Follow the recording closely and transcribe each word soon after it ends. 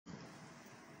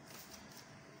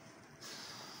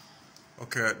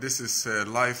Okay, this is a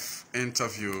live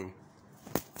interview.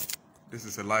 This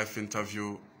is a live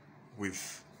interview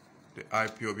with the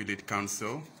Ipob lead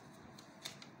counsel,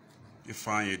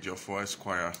 Ifeanyi Ejiofor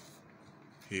Esquire.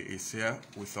 He is here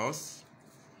with us.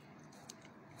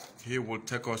 He will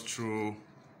take us through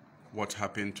what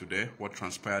happened today, what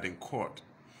transpired in court,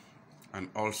 and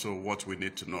also what we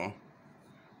need to know.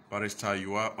 Barrister,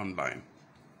 you are online.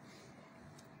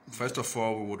 First of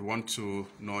all, we would want to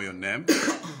know your name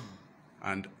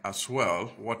and as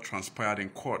well what transpired in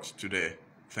court today.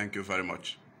 Thank you very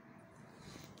much.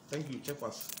 Thank you,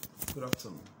 Checkwas. Good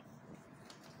afternoon.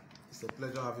 It's a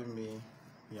pleasure having me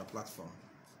in your platform.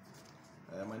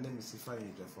 My name is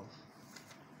Ifeanyi Ejiofor,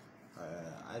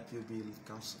 Ipob lead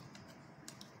counsel,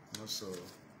 and also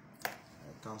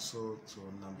counsel to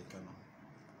Nnamdi Kanu.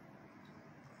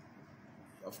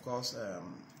 Of course, the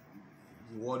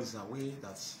world is aware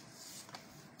that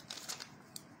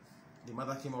the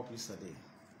matter came up yesterday.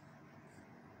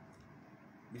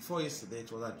 Before yesterday,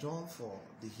 it was adjourned for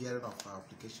the hearing of our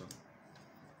application,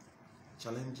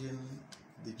 challenging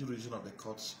the jurisdiction of the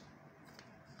courts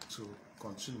to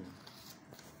continue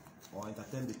or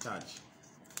entertain the charge,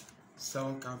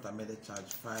 7-count amended charge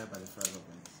filed by the federal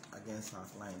government against our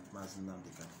client, Mazi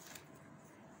Nnamdi.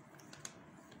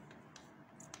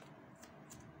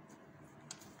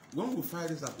 When we file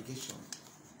this application,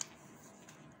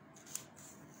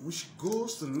 which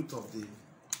goes to the root of the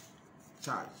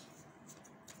charge,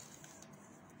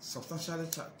 substantially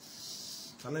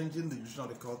challenging the jurisdiction of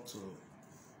the court to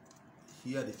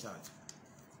hear the charge,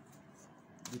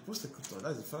 the prosecutor,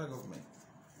 that is the federal government,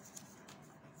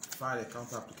 filed a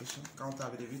counter application, counter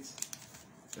affidavit,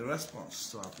 a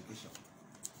response to our application,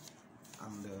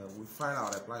 and we filed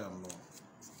our reply on law,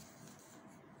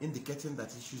 indicating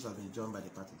that issues have been joined by the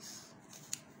parties.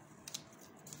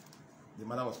 The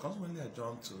matter was consequently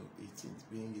adjourned to 18th,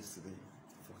 being yesterday,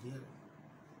 for hearing.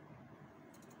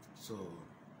 So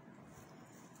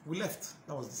we left.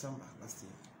 That was December last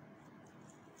year.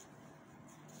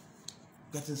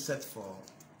 Getting set for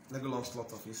legal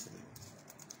onslaught of yesterday.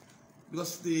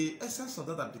 Because the essence of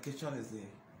that application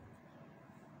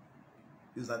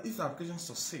is that if the application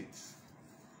succeeds,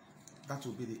 that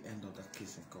will be the end of that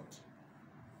case in court.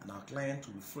 And our client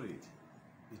will be freed.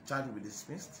 The charge will be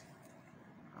dismissed,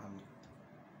 and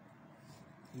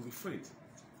he will be freed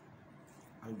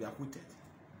and will be acquitted.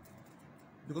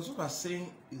 Because what we are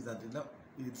saying is that the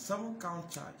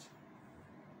 7-count charge,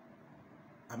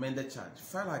 amended charge,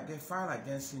 filed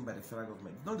against him by the federal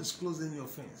government, not disclosing the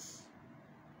offense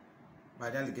by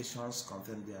the allegations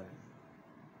contained therein.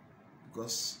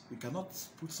 Because we cannot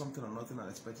put something on nothing and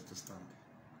expect it to stand.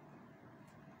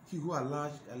 He who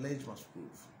alleged must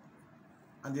prove.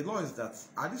 And the law is that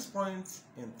at this point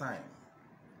in time,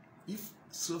 if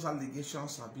such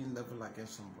allegations are being leveled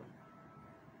against somebody,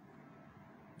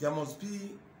 there must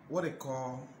be what they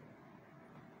call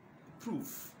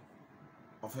proof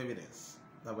of evidence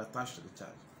that will attach to the charge.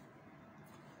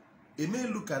 It may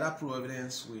look at that proof of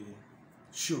evidence will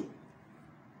show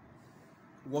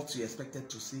what you expected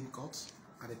to see in court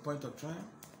at the point of trial,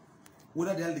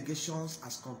 whether the allegations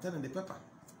as contained in the paper,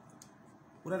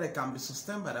 whether they can be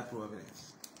sustained by that proof of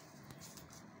evidence.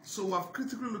 So we have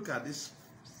critically looked at this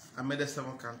amended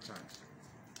 7-count charge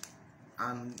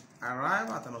and arrive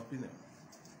at an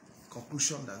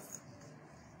conclusion that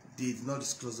they did not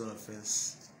disclose an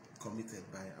offense committed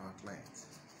by our client.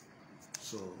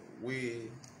 So we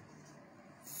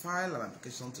file an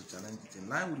application to challenge it in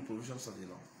line with the provisions of the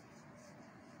law.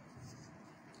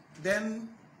 Then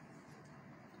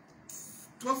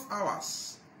 24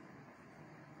 hours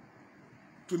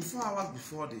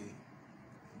before the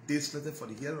day slated for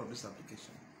the hearing of this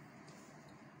application,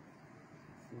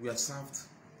 we are served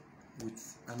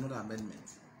with another amendment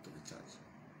to the charge.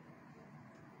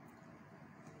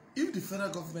 If the federal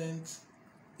government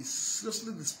is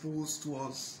seriously disposed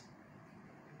towards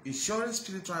ensuring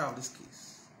speedy trial of this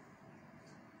case,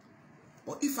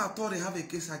 or if at all they have a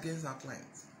case against our client,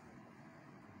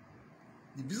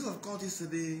 the business of court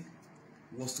yesterday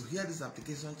was to hear this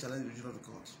application, challenge the decision of the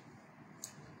court.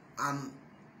 And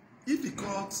if the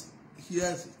court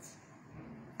hears it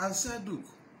and said, look,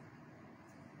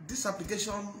 this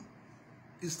application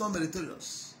is not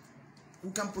meritorious, we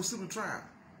can proceed with trial,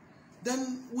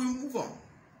 then we move on.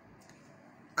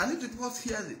 And if the court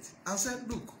hears it and said,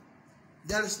 look,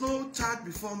 there is no charge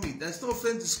before me, there is no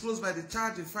offense disclosed by the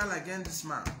charge in file against this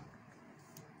man,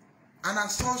 and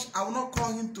as such, I will not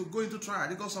call him to go into trial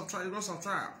because of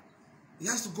trial. He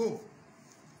has to go.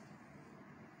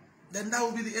 Then that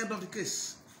will be the end of the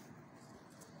case.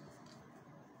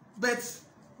 But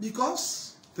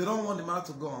because they don't want the matter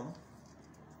to go on,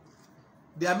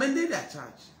 They amended their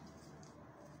charge,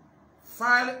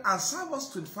 filed and served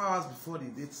us 24 hours before the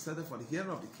date set for the hearing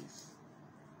of the case.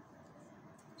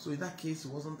 So in that case,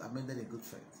 it wasn't amended in good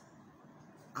faith.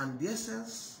 And the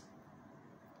essence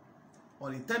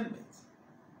or intendment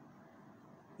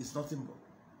is nothing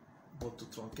but to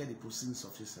truncate the proceedings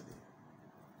of yesterday,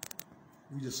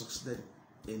 which they succeeded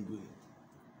in doing,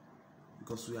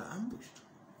 because we are ambushed.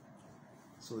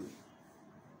 So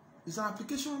it's an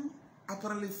application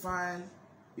apparently filed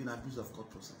in abuse of court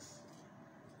process.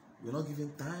 We're not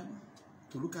given time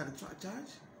to look at the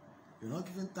charge. We're not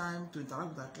given time to interact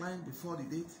with our client before the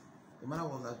date. The matter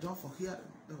was adjourned for hearing.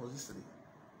 That was yesterday.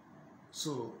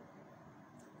 So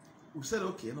we said,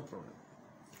 okay, no problem.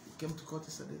 We came to court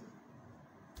yesterday.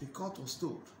 The court was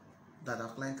told that our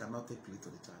client cannot take plea to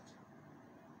the charge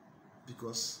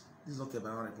because this is not a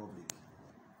banana republic.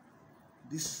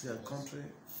 This is a country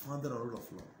founded on rule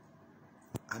of law,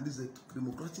 and this is a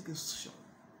democratic institution.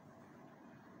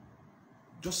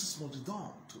 Justice must be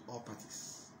done to all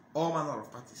parties, all manner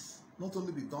of parties. Not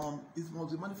only be done, it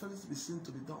must be manifestly be seen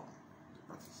to be done to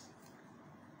parties.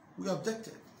 We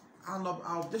objected, and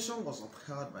our objection was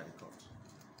upheld by the court.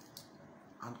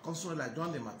 And consequently, I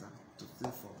joined the matter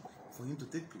for him to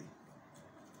take plea,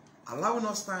 allowing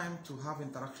us time to have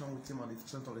interaction with him on the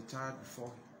extent of the charge before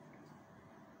him.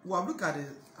 We have looked at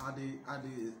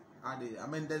the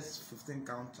amended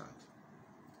 15-count charge.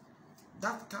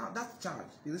 That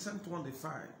charge, the recent one they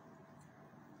filed,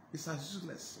 is as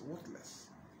useless, worthless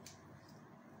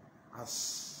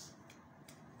as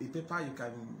a paper you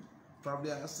can probably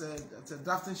as a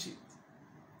drafting sheet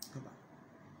paper.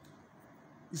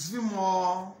 It's even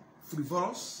more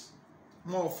frivolous,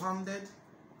 more offended,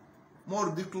 more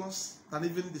ridiculous than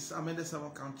even this amended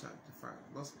 7-count charge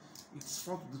because it's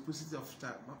for the duplicity of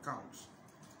counts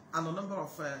and a number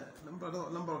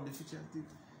of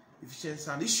deficiencies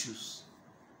and issues.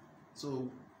 So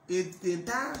the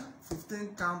entire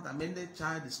 15-count amended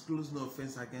charge disclosed no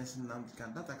offense against Nnamdi.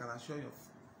 That I can assure you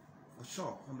for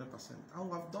sure, 100%. And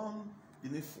we have done the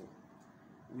needful.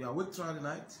 We are awake throughout the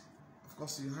night. Of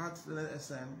course, you had the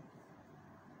SM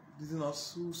visiting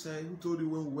us who told you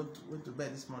when we went to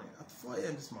bed this morning at 4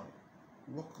 a.m. this morning.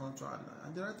 We worked on throughout the night,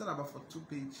 and they wrote about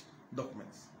 42-page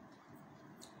documents.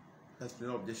 That's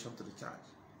no objection to the charge.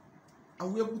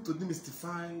 And we were able to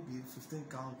demystify the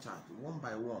 15-count charge one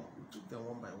by one. We took them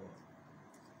one by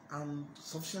one and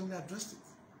sufficiently addressed it.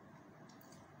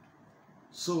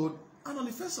 So, and on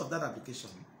the face of that application,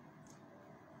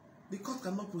 the court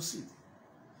cannot proceed.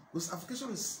 Because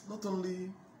application is not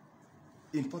only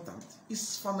important,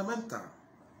 it's fundamental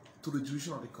to the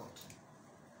jurisdiction of the court.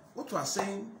 What we are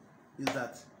saying is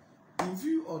that in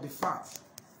view of the fact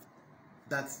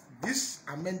that this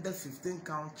amended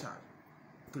 15-count charge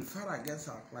preferred against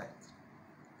our client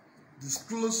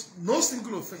disclosed no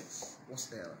single offense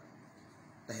whatsoever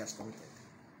that he has committed,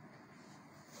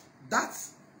 that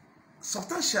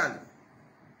substantially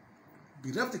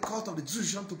bereft the court of the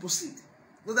jurisdiction to proceed.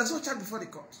 But there's no charge before the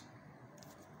court.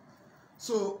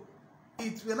 So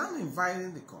we're now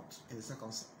inviting the court in the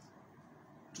circumstance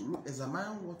to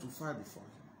examine what we filed before him.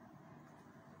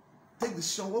 Take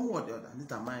decision one way or the other and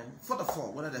determine, first of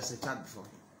all, whether there's a charge before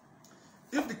him.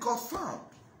 If the court found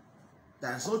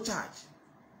there is no charge,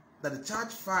 that the charge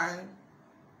filed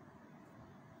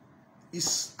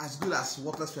is as good as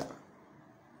worthless paper,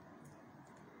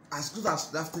 as good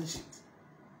as drafting sheet,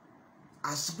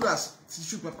 as good as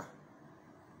tissue paper,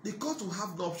 the court will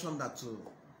have no option than to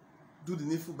do the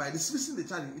needful by dismissing the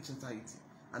charge in its entirety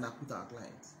and acquit our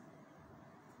client.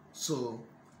 So,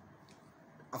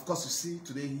 of course, you see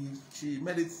today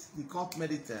the court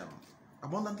made it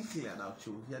abundantly clear that she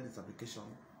will hear this application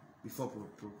before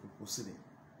proceeding.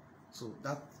 So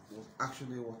that was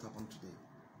actually what happened today.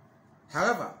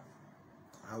 However,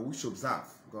 I wish to observe,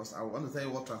 because I want to tell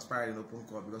you what transpired in open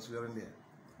court because we weren't there.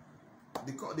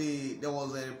 There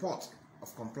was a report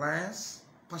of compliance,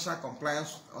 partial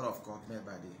compliance out of court made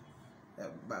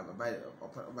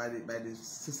by the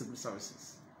system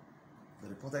services. The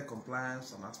reported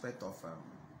compliance on aspect of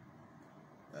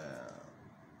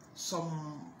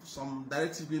some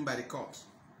directive given by the court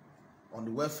on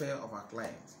the welfare of our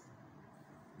client.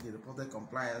 The reported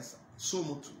compliance so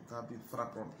much to have been further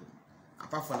prompted.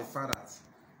 Apart from the fact that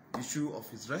the issue of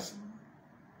his dressing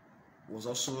was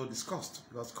also discussed,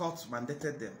 because court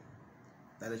mandated them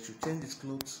that they should change his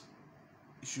clothes.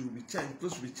 It should be changed.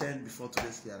 Clothes should be changed before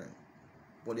today's hearing.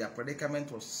 But their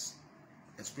predicament was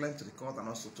explained to the court and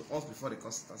also to us before the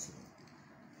court started.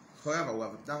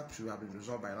 However, that should have been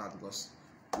resolved by now because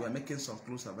we are making some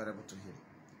clothes available to him.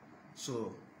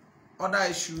 So, other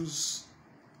issues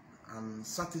and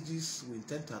strategies we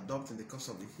intend to adopt in the course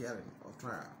of the hearing or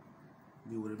trial,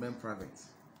 they will remain private.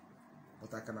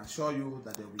 But I can assure you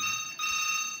that there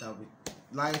will be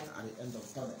light at the end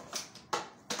of the tunnel.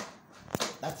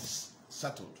 That is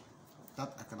settled.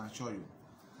 That I can assure you.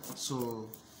 So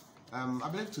I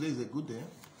believe today is a good day,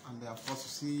 and of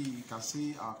course you can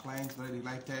see our clients very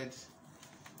delighted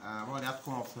about the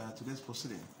outcome of today's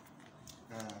proceeding.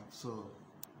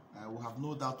 We have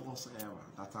no doubt whatsoever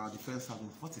that our defense has been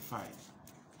fortified,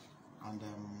 and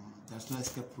there's no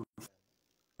escape route.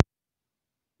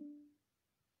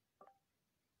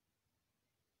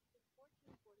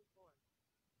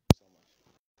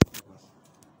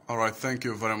 All right, thank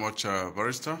you very much,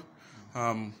 Barrister.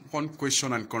 One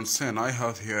question and concern I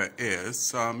have here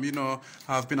is,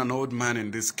 I've been an old man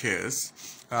in this case,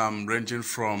 ranging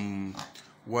from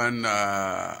when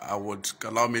I would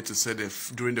allow me to say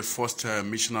during the first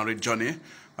missionary journey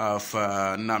of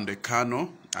Nnamdi Kanu.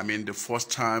 I mean, the first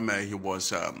time he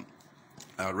was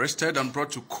arrested and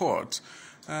brought to court,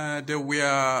 there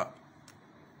were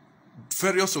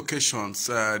various occasions,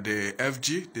 the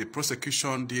FG, the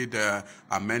prosecution did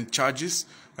amend charges,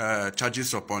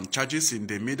 charges upon charges in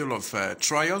the middle of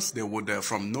trials. They would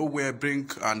from nowhere bring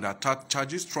and attack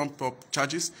charges, trump up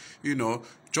charges,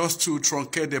 just to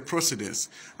truncate the proceedings.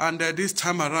 And this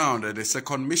time around, the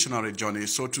second missionary journey,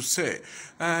 so to say,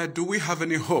 do we have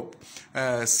any hope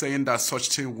saying that such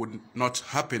thing would not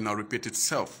happen or repeat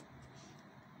itself?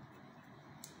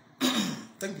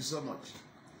 Thank you so much.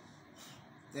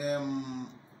 We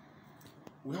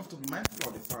have to be mindful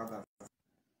of the fact that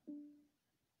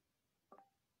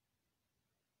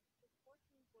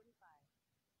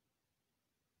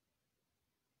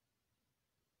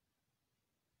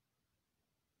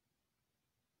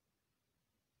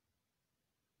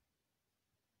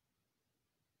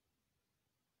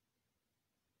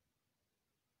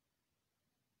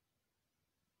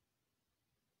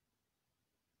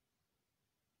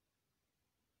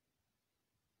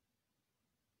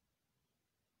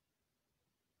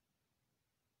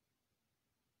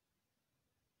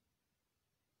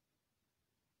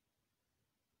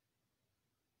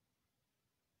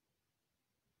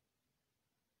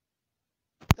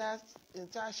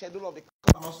entire schedule of the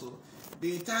court, and also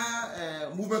the entire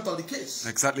movement of the case.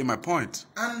 Exactly my point.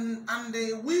 And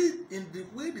we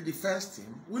the defense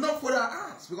team, we not put our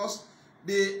hands because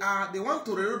they want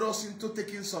to railroad us into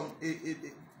taking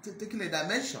taking a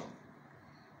dimension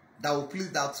that will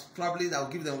please, that will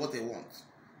give them what they want.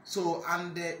 So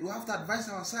we have to advise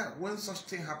ourselves when such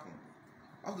thing happen.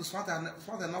 We have to smart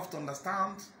enough to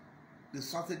understand the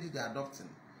strategy they are adopting,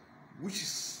 which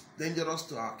is dangerous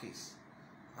to our case,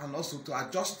 and also to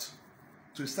adjust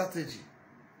to a strategy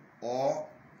or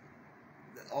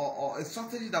a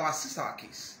strategy that will assist our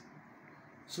case.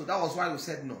 So that was why we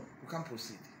said no, we can't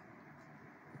proceed.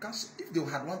 If they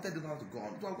had wanted them to go on,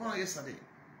 it would have gone on yesterday.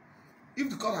 If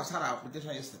the court has had our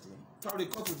application yesterday, probably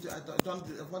the court would have done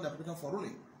the application for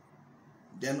ruling.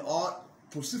 Then or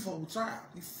proceed for trial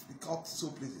if the court so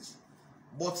pleases.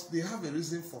 But they have a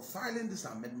reason for filing this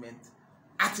amendment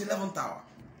at 11th hour.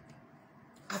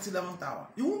 At 11th hour.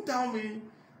 You won't tell me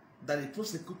that the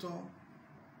prosecutor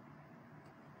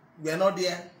were not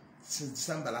there since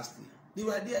December last year. They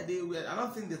were there. I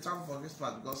don't think they traveled for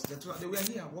Christmas because they were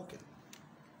here working.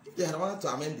 If they had wanted to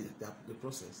amend the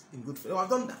process in good faith, they would have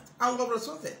done that. And we have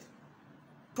responded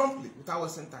promptly without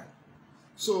wasting time.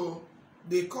 So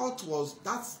the court was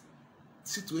that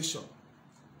situation.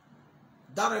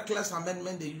 That reckless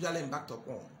amendment they usually embarked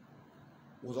upon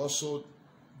was also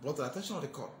brought to the attention of the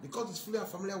court. The court is fully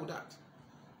familiar with that.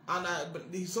 And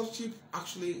but the historian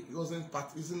actually isn't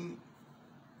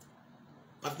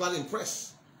particularly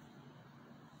impressed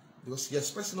because he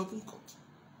expressed in open court.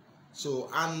 So,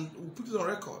 and we put it on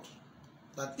record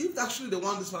that if actually they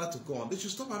want this matter to go on, they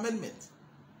should stop amendment.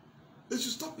 They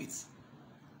should stop it.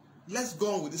 Let's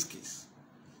go on with this case.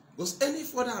 Because any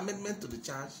further amendment to the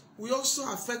charge will also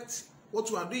affect what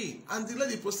we are doing and delay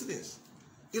the proceedings,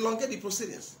 elongate the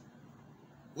proceedings.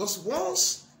 Because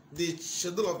once the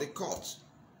schedule of the court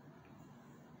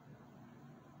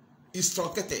is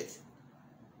truncated,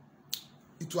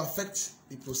 it will affect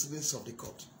the proceedings of the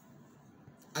court.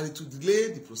 And it will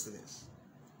delay the proceedings.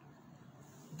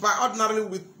 By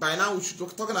now, we should be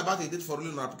talking about a date for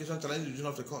ruling on application challenging the decision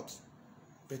of the court.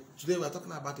 But today, we are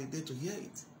talking about a date to hear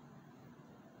it.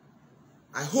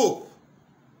 I hope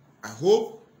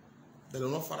they will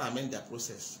not further amend their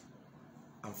process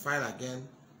and file again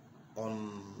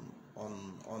on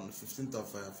 15th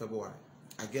of February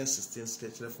against 16th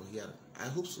state for hearing. I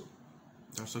hope so.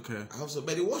 That's okay. I hope so.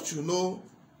 But what you know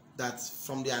that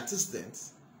from the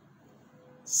antecedents,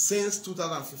 since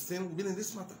 2015, we've been in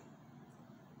this matter.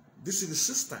 This is the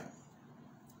sixth time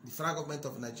the federal government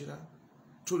of Nigeria,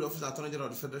 through the Office of Attorney General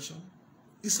of the Federation,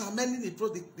 is amending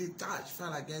the charge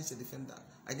filed against the defender,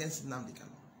 against Nnamdi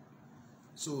Kanu.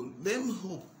 So let me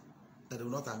hope that they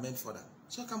will not amend further,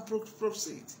 so I can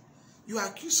proceed. You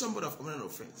accuse somebody of committing an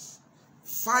offense,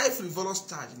 5 frivolous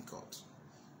charges in court,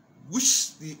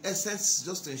 which the essence is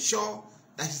just to ensure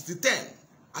that he's detained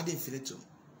ad infinitum.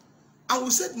 And we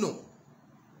said no.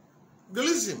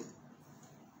 Release him.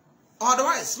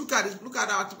 Otherwise, look at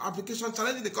our application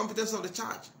challenging the competence of the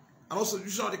charge and also the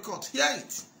decision of the court. Hear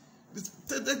it.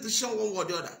 Take the decision one way or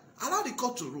the other. Allow the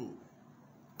court to rule.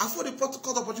 Afford the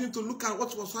court opportunity to look at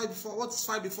what was filed before, what is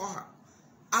filed before her,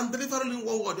 and deliver ruling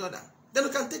one way or the other. Then we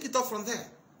can take it up from there.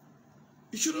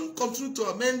 You shouldn't continue to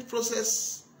amend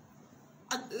process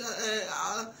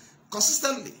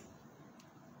consistently.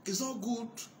 It's not good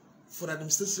for the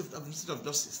administration of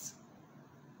justice.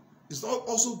 It's not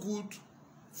also good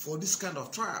for this kind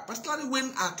of trial, particularly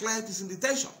when our client is in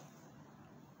detention.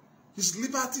 His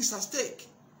liberty is at stake.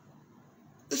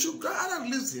 They should either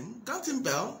release him, grant him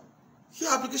bail, hear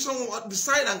application,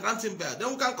 decide and grant him bail.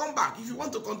 Then we can come back. If you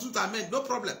want to continue to amend, no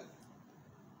problem.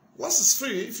 Once it's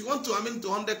free, if you want to amend to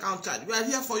 100 count charge, we are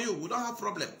here for you. We don't have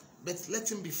problem. But let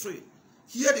him be free.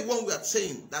 Here the one we are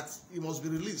saying that he must be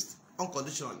released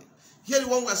unconditionally. Here the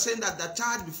one we are saying that the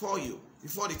charge before you,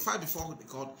 before the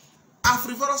court, are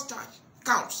frivolous charge,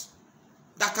 counts,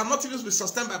 that cannot even be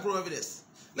sustained by proof evidence.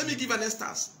 Let me give an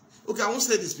instance. Okay, I won't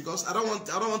say this because I don't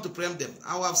want to preempt them.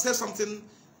 I will have said something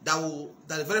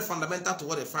that is very fundamental to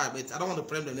what they file, but I don't want to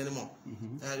preempt them anymore.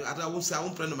 I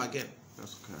won't preempt them again.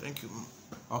 That's okay. Thank you.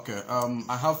 Okay.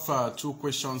 I have 2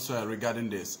 questions regarding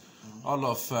this. All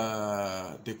of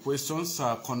the questions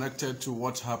are connected to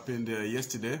what happened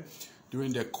yesterday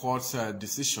during the court's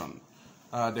decision.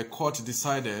 The court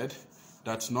decided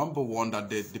that number 1, that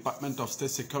the Department of State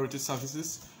Security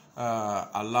Services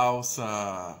allows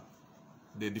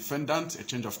the defendant a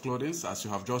change of clothing, as you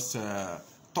have just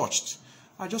touched.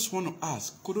 I just want to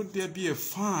ask, couldn't there be a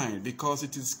fine? Because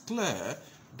it is clear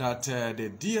that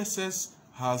the DSS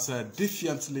has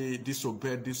defiantly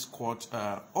disobeyed this court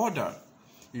order.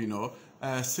 You know,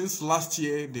 since last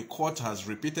year, the court has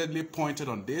repeatedly pointed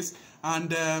on this,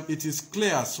 and it is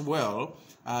clear as well.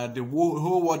 The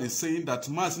whole world is saying that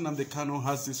Mazi Nnamdi Kanu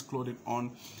has this clothing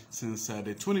on since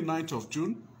the 29th of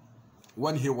June,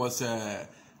 when he was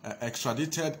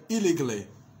extradited illegally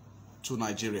to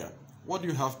Nigeria. What do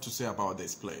you have to say about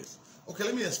this, please? Okay,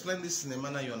 let me explain this in a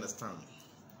manner you understand.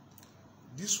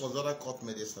 This was the other court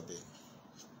made yesterday.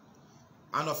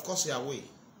 And of course, you are aware,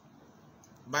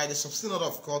 by the substantive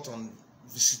order of court on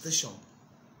visiting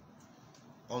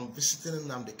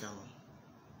Nnamdi Kanu,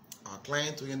 our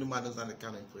client, Nnamdi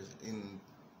Kanu, in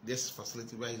this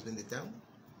facility where he's been detained,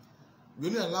 we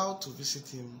only allowed to visit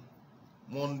him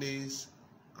Mondays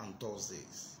and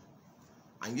Thursdays.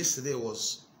 And yesterday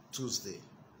was Tuesday.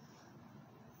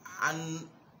 And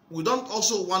we don't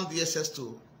also want DSS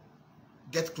to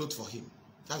get clothes for him.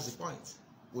 That's the point.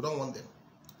 We don't want them.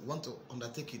 We want to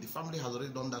undertake it. The family has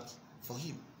already done that for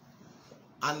him.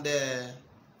 And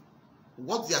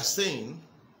what they are saying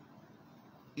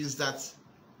is that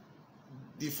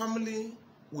the family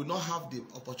will not have the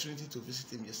opportunity to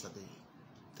visit him yesterday,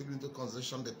 taking into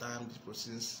consideration the time the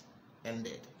proceedings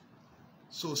ended.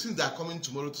 So since they are coming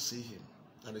tomorrow to see him,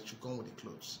 that they should come with the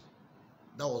clothes.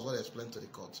 That was what I explained to the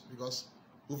court, because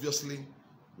obviously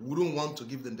we don't want to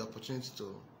give them the opportunity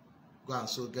to go and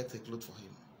so get a clothes for him.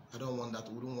 I don't want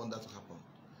that. We don't want that to happen.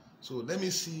 So let me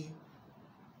see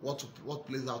what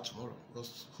plays out tomorrow,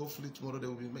 because hopefully tomorrow they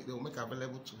will make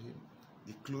available to him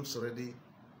the clothes already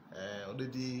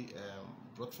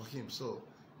brought for him. So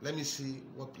let me see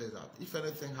what plays out. If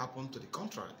anything happened to the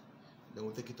contrary, then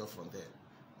we'll take it off from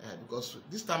there. Because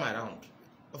this time around,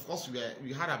 of course,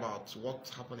 we heard about what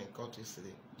happened in court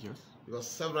yesterday. Yes. Because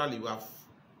severally we have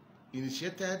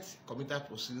initiated committed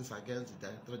proceedings against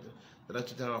the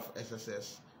Director General of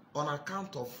SSS on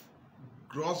account of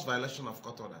gross violation of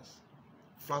court orders,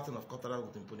 flouting of court orders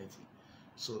with impunity.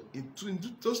 So in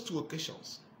those 2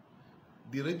 occasions,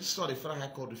 the registrar of the Federal High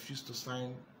Court refused to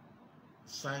sign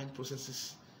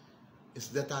processes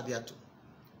incidental thereto.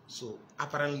 So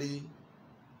apparently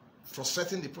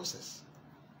frustrating the process.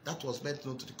 That was made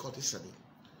known to the court yesterday.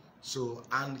 So,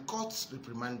 and the court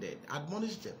reprimanded,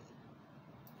 admonished them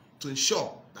to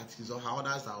ensure that his or her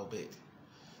orders are obeyed.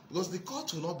 Because the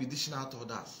court will not be dishing out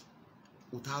orders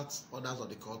without orders of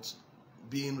the court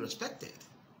being respected.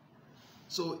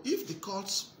 So if the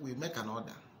courts will make an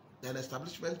order, then the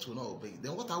establishment will not obey,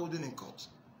 then what are we doing in court?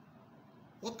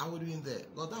 What are we doing there?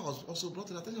 Because that was also brought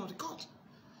to the attention of the court.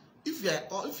 If you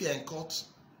are in court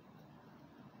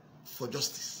for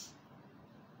justice,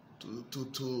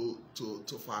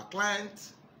 for our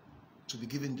client to be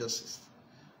given justice.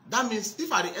 That means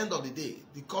if at the end of the day,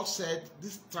 the court said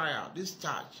this trial, this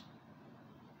charge,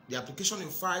 the application you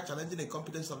filed challenging the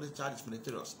competence of this charge is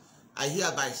meritorious, I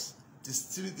hereby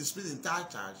dispute the entire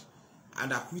charge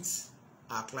and acquit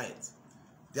our client,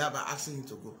 thereby asking him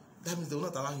to go. That means they will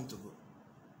not allow him to go.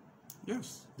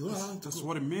 Yes. They will not allow him to go. That's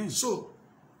what it means. So,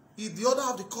 if the order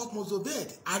of the court must be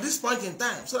obeyed at this point in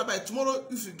time, so that by tomorrow,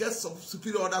 if you get some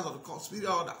superior orders of the court,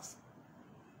 superior orders,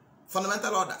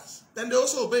 fundamental orders, then they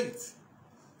also obey it.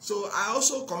 So I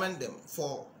also commend them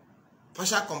for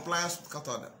partial compliance with court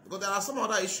order, because there are some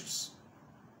other issues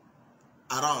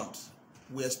around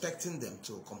we're expecting them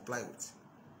to comply with,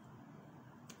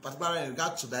 particularly in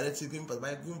regard to directive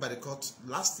given by the court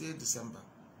last year December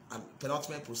and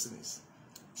penultimate proceedings.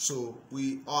 So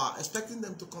we are expecting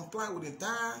them to comply with the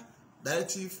entire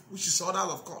directive, which is orders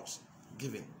of court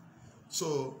given.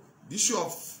 So the issue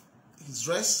of his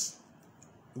dress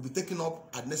will be taken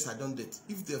up at next adjourned date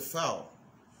if they fail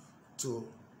to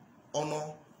honor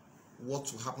what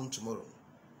will happen tomorrow.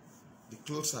 The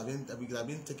clothes have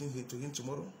been taken here to him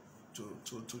tomorrow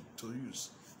to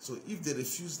use. So if they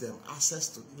refuse them access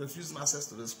to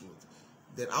those clothes,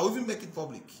 then I will even make it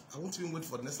public. I won't even wait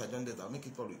for the next agenda. I'll make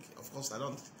it public. Of course, I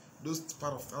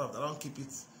don't keep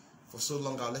it for so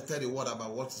long. I'll let tell the word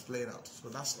about what is playing out. So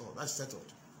that's all. That's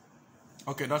settled.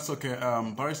 Okay, that's okay.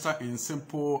 Barrister, in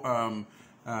simple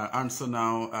answer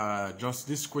now, just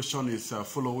this question is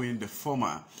following the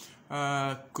former.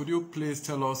 Could you please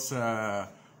tell us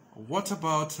what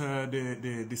about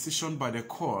the decision by the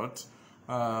court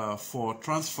for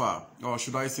transfer, or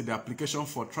should I say the application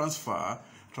for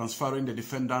transferring the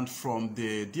defendant from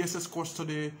the DSS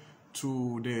custody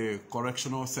to the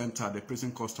correctional center, the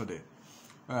prison custody?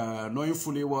 Knowing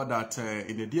fully well that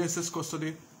in the DSS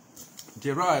custody,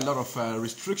 there are a lot of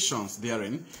restrictions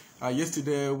therein.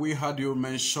 Yesterday, we had you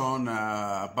mention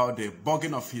about the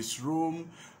bugging of his room,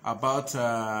 about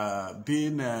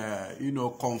being,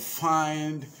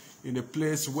 confined in a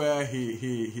place where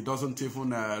he doesn't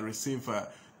even receive,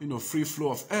 free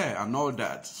flow of air and all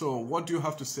that. So, what do you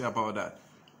have to say about that?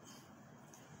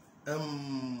 I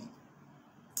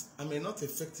may not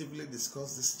effectively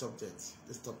discuss this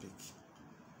topic,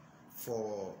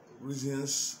 for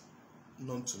reasons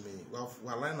known to me. We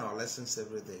learn our lessons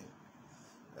every day.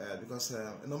 Because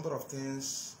a number of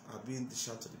things are being dished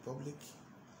out to the public.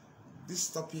 This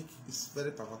topic is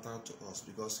very pivotal to us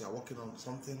because we are working on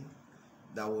something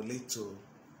that will lead to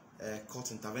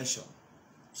court intervention.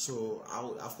 So,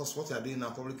 of course, what we are doing now,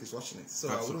 public is watching it. So,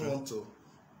 I wouldn't want to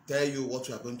tell you what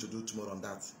we are going to do tomorrow on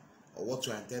that, or what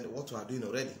we are doing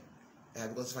already.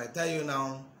 Because if I tell you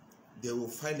now, they will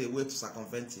find a way to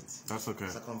circumvent it. That's okay.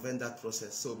 Circumvent that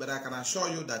process. So, but I can assure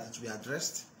you that it will be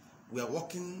addressed. We are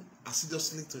working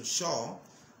assiduously to ensure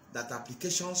that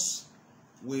applications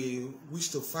we wish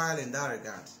to file in that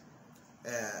regard.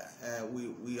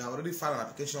 We have already filed an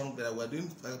application, but we are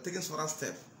taking further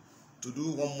step to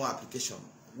do one more application,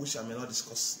 which I may not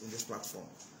discuss in this platform.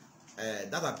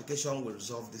 That application will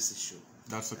resolve this issue.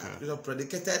 That's okay.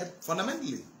 Predicated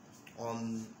fundamentally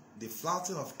on the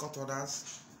flouting of court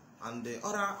orders and the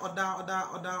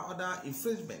other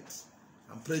infringements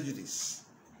and prejudice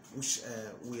which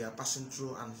we are passing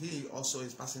through, and he also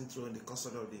is passing through in the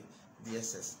custody of the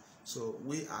DSS. So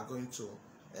we are going to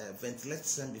ventilate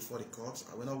them before the court.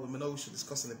 We know we should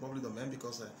discuss in the public domain,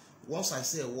 because once I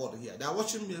say a word here, they are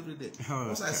watching me every day.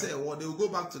 Once I say a word, they will go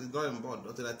back to the drawing board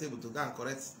or to the table to go and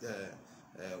correct to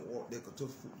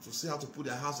see how to put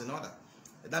their house in order.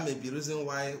 That may be the reason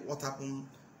why what happened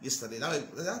yesterday.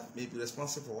 That may be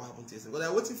responsible for what happened yesterday. But they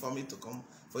are waiting for me to come,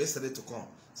 for yesterday to come.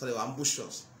 So they will ambush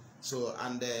us. So,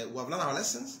 and we have learned our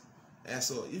lessons.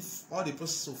 So if all the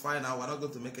process will find out, we're not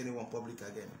going to make anyone public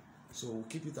again. So we'll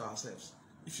keep it ourselves.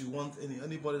 If you want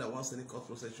anybody that wants any court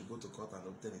process, should go to court and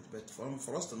obtain it. But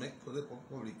for us to make public,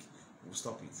 we'll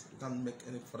stop it. We can't make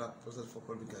any further process for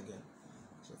public again.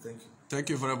 So thank you. Thank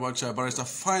you very much, Barrister.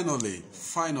 Finally,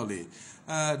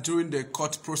 during the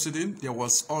court proceeding, there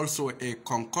was also a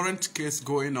concurrent case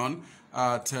going on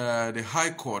at the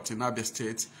High Court in Abia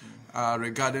State.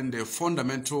 Regarding the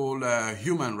fundamental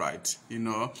human right,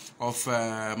 of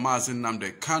Mazi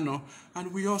Nnamdi Kanu,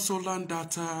 and we also learned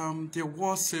that there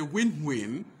was a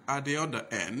win-win at the other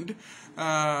end.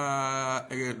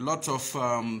 A lot of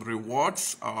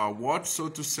rewards, or awards, so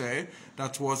to say,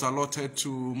 that was allotted to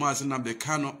Mazi Nnamdi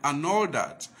Kanu and all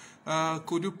that.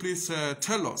 Could you please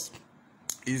tell us,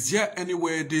 is there any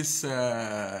way this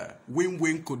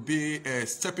win-win could be a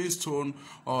stepping stone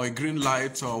or a green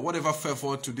light or whatever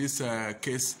favor to this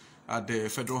case at the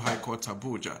Federal High Court,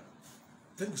 Abuja?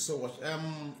 Thank you so much.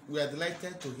 We are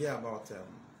delighted to hear about,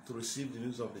 to receive the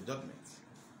news of the judgment.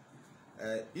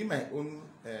 In my own,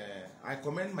 I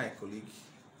commend my colleague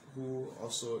who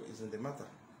also is in the matter,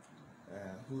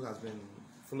 who has been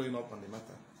following up on the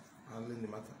matter, handling the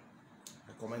matter.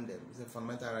 I commend them. It's a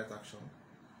fundamental right action.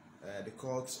 The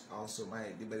court also,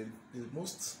 the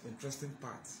most interesting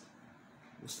part,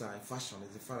 which I fashion,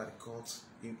 is the fact that the court,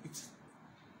 in its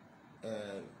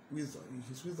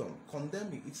wisdom,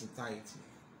 condemned in its entirety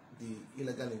the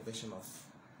illegal invasion of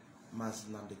Mazi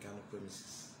Nnamdi Kanu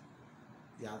premises.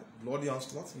 There are bloody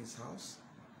onslaught in his house,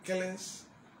 killings,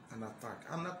 and attack,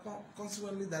 and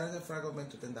consequently directed federal government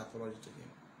to tender apology to him.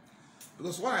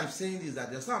 Because what I'm saying is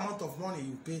that there's no amount of money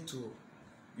you pay to,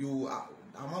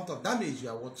 amount of damage you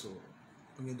are what to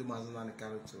Mazi Nnamdi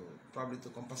Kanu to probably to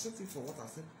compensate him for what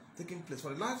has taken place, for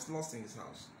the lives lost in his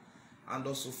house, and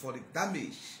also for the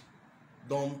damage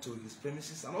done to his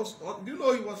premises. And also, do you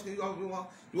know you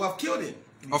have killed him?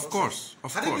 Of course,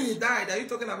 of course. Had he died, are you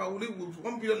talking about will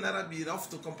 1 billion naira be enough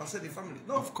to compensate the family?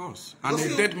 No. Of course. And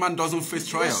a dead man doesn't face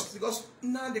trial. Because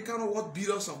now they cannot worth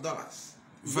billions of dollars.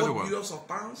 Very well. Billions of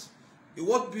pounds. It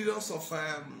worth billions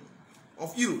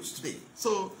of euros today.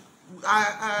 So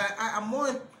I am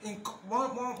more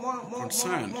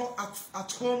concerned, more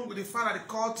at home with the fact that the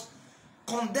court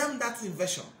condemned that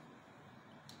invasion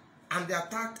and the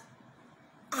attack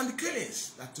and the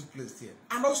killings that took place here,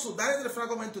 and also directed the federal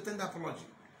government to tender apology,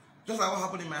 just like what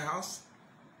happened in my house,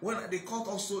 when the court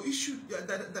also issued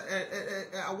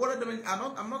awarded them.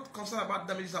 I'm not concerned about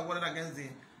damages awarded against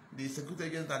the security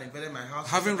agents that invaded my house.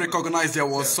 Having recognized there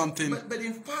was something, but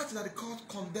in fact that the court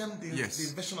condemned the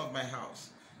invasion of my house,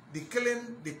 the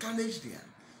killing, the carnage there.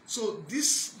 So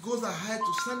this goes ahead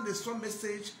to send a strong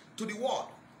message to the world,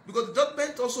 because the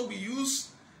judgment also we use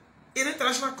in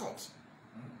international court.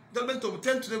 Judgment to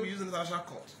obtain today we use in the international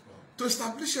court to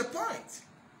establish a point.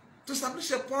 To establish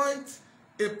a point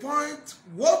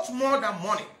worth more than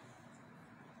money.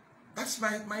 That's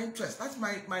my interest. That's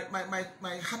my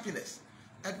happiness.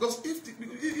 Because if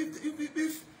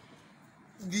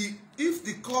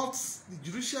the courts, the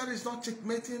judiciary is not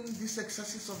checkmating these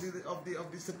excesses of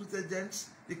the security agents,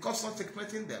 the courts not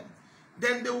checkmating them,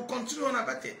 then they will continue on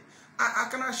about it. I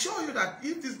can assure you that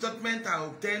if this judgment are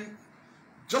obtained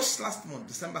just last month,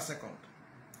 December 2nd,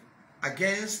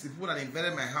 against the people that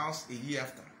invaded my house a year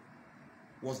after,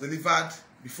 was delivered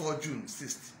before June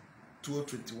 6th,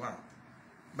 2021.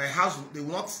 My house, they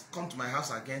will not come to my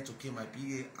house again to kill my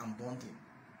PA and bond him.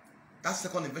 That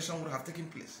second invasion would have taken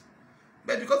place.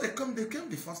 But because they came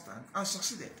the first time and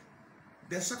succeeded.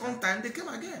 The second time they came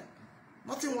again.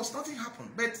 Nothing happened.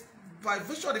 But by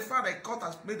virtue of the fact that the court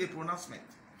has made a pronouncement,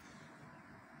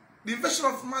 the invasion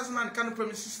of Mazi Nnamdi Kanu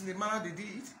premises in the manner they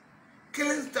did,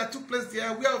 killings that took place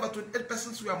there, where over 28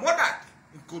 persons were murdered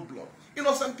in cold blood.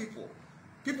 Innocent people,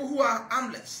 people who are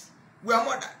harmless, were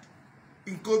murdered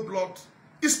in cold blood,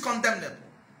 is condemnable.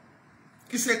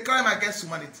 It's a crime against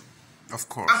humanity. Of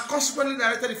course. And consequently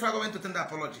directed the federal government to tender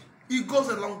apology. It goes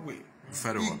a long way.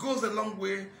 It goes a long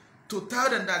way to tell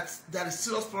them that there is a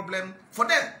serious problem for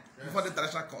them before the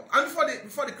international court and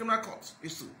before the criminal court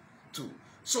is too.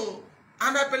 So,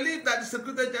 and I believe that the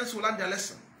security agents will learn their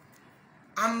lesson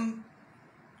and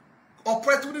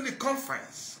operate within the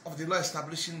confines of the law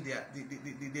establishing the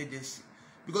agency,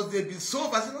 because they've been so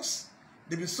vicious,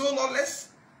 they've been so lawless,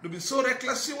 they've been so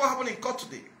reckless. See what happened in court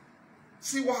today.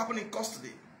 See what happened in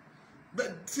custody.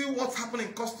 But see what's happening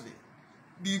in custody.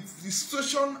 The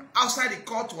situation outside the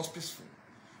court was peaceful,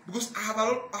 because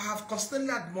I have constantly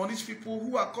admonished people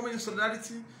who are coming in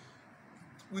solidarity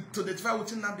to identify with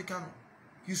Nnamdi Kanu,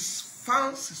 his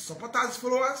fans, his supporters, his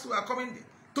followers who are coming there,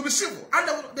 to be civil,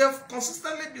 and they have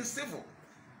consistently been civil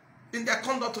in their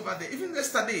conduct over there. Even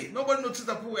yesterday, nobody noticed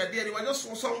that people were there. They were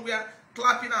just somewhere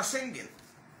clapping and singing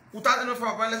without any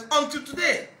form of violence. Until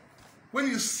today, when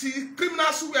you see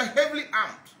criminals who were heavily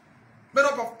armed, made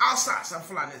up of Alsas and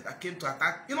Fulanis that came to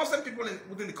attack innocent people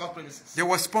within the court premises. They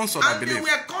were sponsored, I believe. And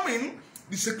they were coming,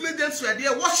 the security agents were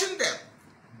there watching them.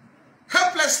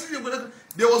 Helplessly,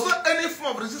 there was not any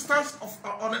form of resistance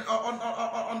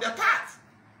on their part.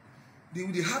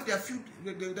 They have their few,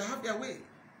 they have their way.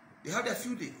 They have their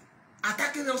few days.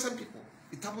 Attacking innocent people.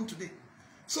 It happened today.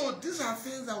 So these are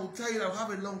things that will tell you that we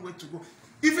have a long way to go.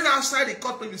 Even outside the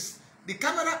court premises, the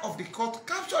camera of the court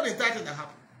captured the entire thing that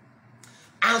happened.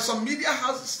 And some media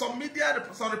houses, some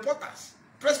reporters,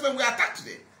 pressmen were attacked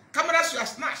today. Cameras were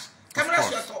snatched.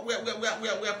 Cameras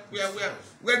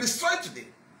were destroyed today.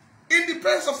 In the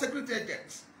presence of security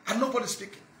agents. And nobody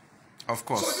speaking. Of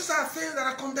course. So these are things that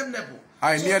are condemnable.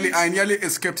 I nearly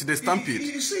escaped the stampede.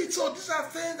 You see, so these are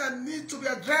things that need to be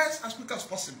addressed as quick as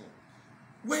possible.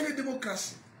 We're in a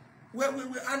democracy.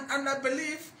 And I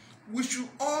believe we should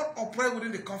all operate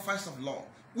within the confines of law.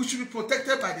 We should be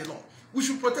protected by the law. We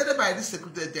should be protected by these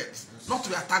security agents, not to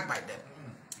be attacked by them.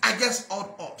 Against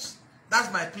all odds.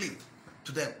 That's my plea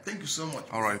to them. Thank you so much.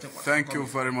 All right. Thank you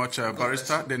very much,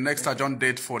 Barrister. The next adjourned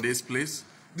date for this, please.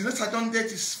 The next adjourned date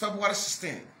is February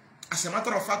 16. As a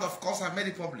matter of fact, of course, I've made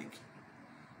it public.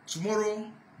 Tomorrow,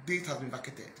 date has been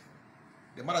vacated.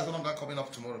 The matter is no longer coming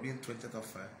up tomorrow, being 20th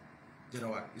of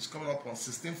January. It's coming up on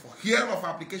 16th for hearing of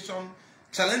application,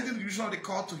 challenging the decision of the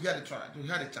court to hear the trial, to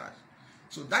hear the charge.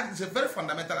 So that is a very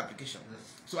fundamental application.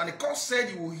 So, and the court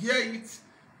said you will hear it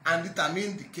and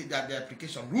determine the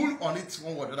application, rule on it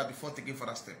one way or the other before taking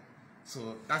further step.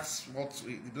 So that's what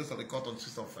the date of the court on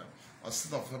 6th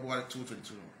of February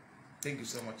 2022. Thank you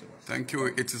so much. Thank you.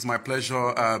 It is my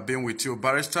pleasure being with you,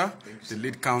 Barrister, the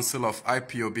lead counsel of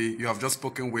IPOB. You have just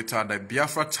spoken with the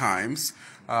Biafra Times,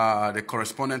 the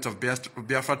correspondent of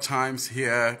Biafra Times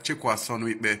here, Chikwa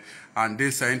Sonwibe, and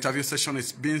this interview session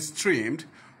is being streamed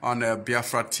on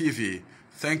Biafra TV.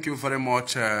 Thank you very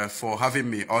much for having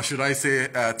me, or should I say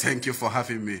thank you for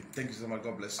having me. Thank you so much.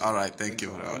 God bless you. All right. Thank you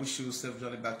very much. I wish you safe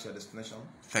journey back to your destination.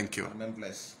 Thank you. And remain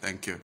blessed. Thank you.